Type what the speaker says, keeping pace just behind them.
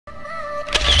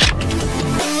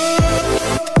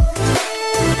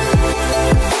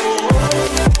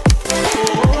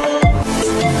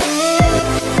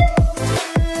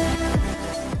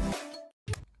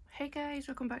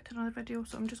back to another video,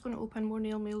 so I'm just going to open more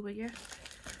nail mail with you.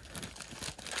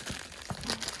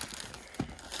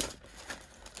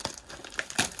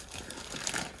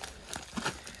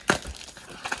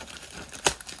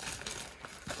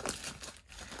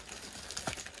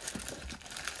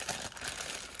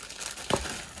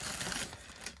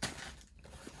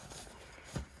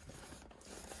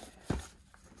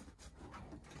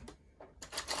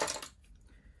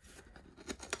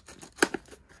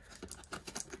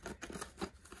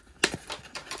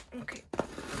 Okay,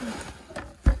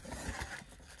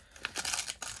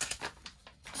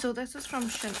 so this is from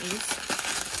Chintys,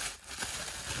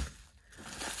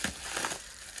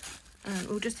 and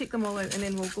we'll just take them all out and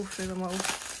then we'll go through them all.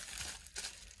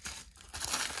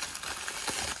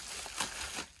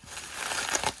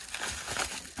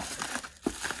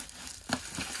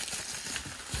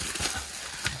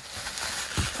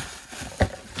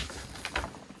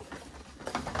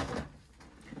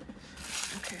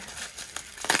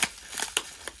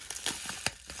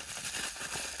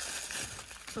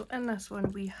 So in this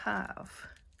one we have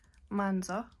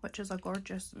Manza, which is a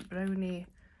gorgeous brownie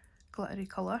glittery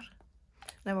colour.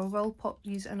 Now I will pop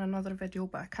these in another video,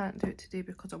 but I can't do it today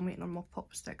because I'm waiting on my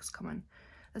pop sticks coming.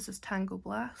 This is Tango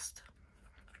Blast.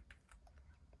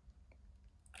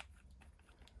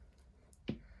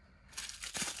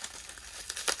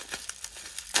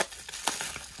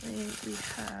 Then we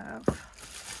have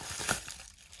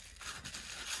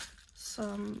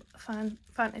some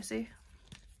Fantasy.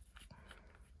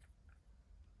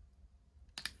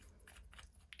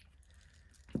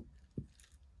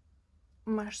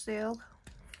 Marcel,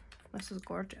 this is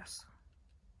gorgeous.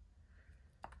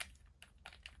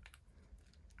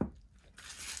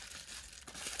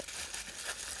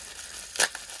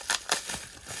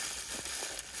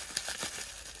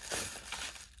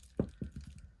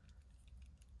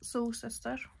 Soul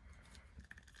Sister.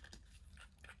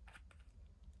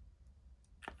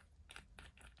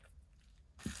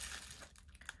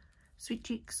 Sweet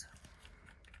Cheeks.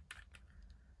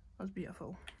 That's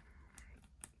beautiful.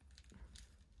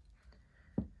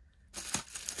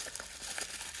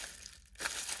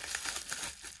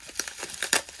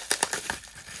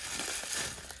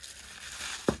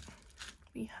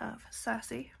 We have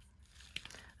Sassy.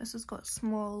 This has got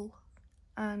small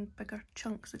and bigger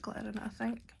chunks of glitter in it, I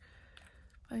think.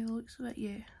 By the looks of it,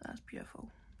 yeah, that's beautiful.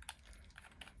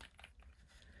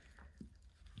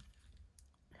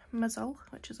 Mizzle,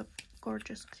 which is a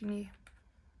gorgeous greeny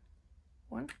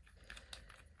one.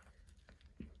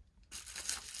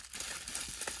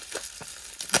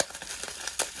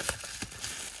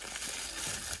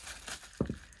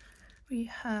 We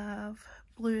have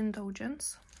Blue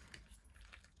Indulgence.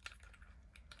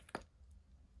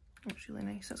 That's really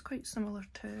nice. It's quite similar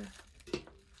to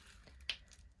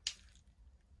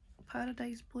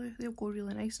Paradise Blue. They'll go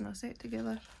really nice in a set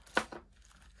together.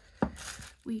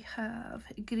 We have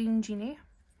Green Genie.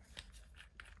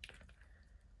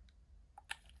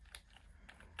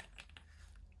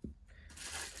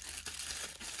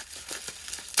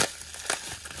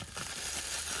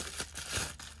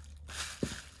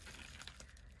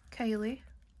 Kylie,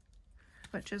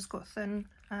 which has got thin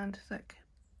and thick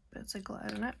bits of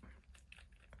glitter in it.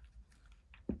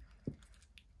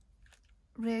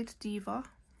 Red Diva.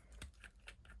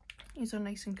 These are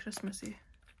nice and Christmassy.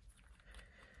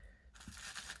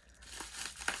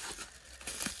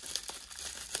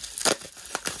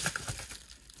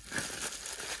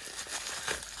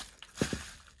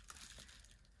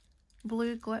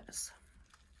 Blue Glitz.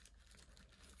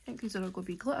 I think these are all going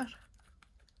to be glitter.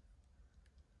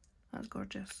 That's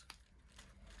gorgeous.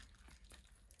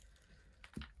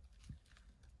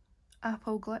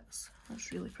 Apple Glitz.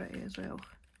 That's really pretty as well.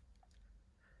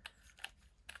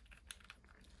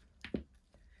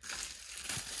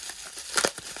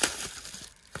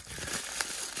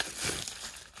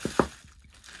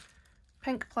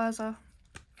 Pink Plaza.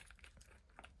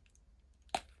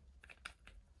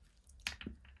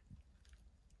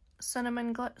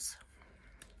 Cinnamon Glitz.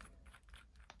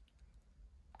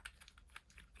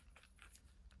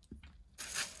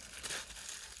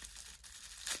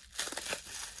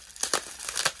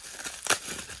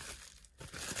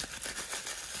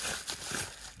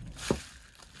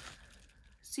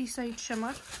 Seaside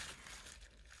Shimmer.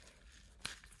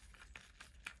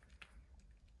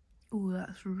 Oh,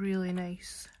 that's really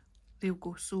nice. They'll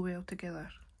go so well together.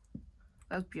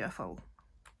 That's beautiful.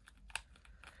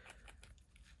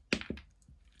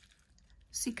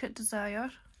 Secret Desire.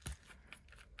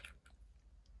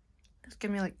 Just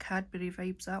give me like Cadbury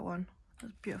vibes, that one.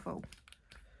 That's beautiful.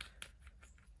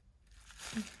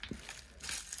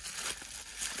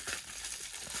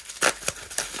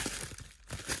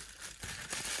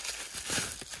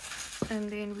 And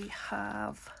then we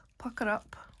have Pucker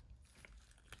Up.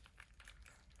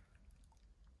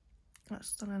 That's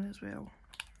stunning as well.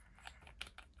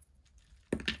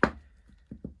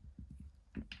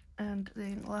 And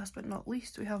then last but not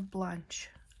least we have Blanche.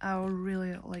 I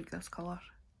really like this colour.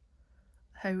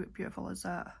 How beautiful is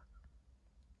that?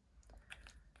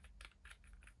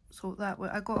 So that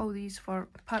I got all these for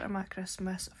part of my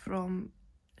Christmas from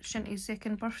Chintys'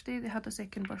 second birthday. They had a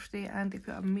second birthday and they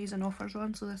put amazing offers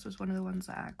on, so this was one of the ones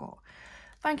that I got.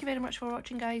 Thank you very much for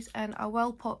watching, guys, and I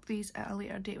will pop these at a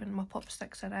later date when my pop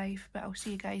sticks arrive, but I'll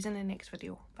see you guys in the next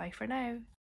video. Bye for now.